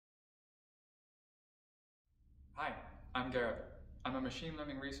I'm Garrett. I'm a machine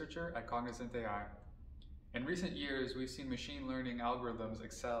learning researcher at Cognizant AI. In recent years, we've seen machine learning algorithms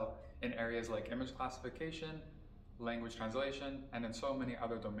excel in areas like image classification, language translation, and in so many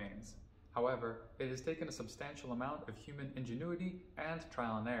other domains. However, it has taken a substantial amount of human ingenuity and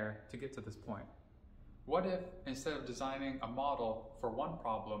trial and error to get to this point. What if, instead of designing a model for one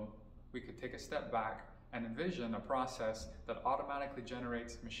problem, we could take a step back and envision a process that automatically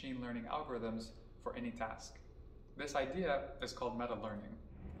generates machine learning algorithms for any task? This idea is called meta-learning.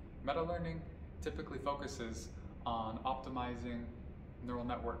 Meta-learning typically focuses on optimizing neural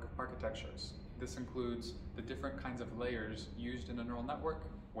network architectures. This includes the different kinds of layers used in a neural network,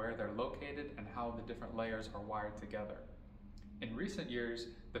 where they're located, and how the different layers are wired together. In recent years,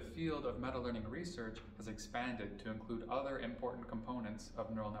 the field of meta-learning research has expanded to include other important components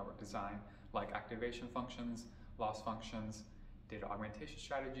of neural network design, like activation functions, loss functions, data augmentation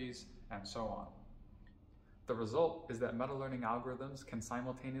strategies, and so on. The result is that meta-learning algorithms can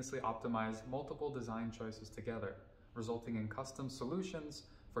simultaneously optimize multiple design choices together, resulting in custom solutions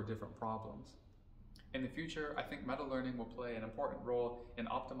for different problems. In the future, I think meta-learning will play an important role in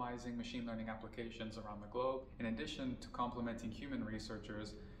optimizing machine learning applications around the globe, in addition to complementing human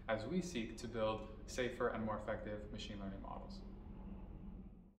researchers as we seek to build safer and more effective machine learning models.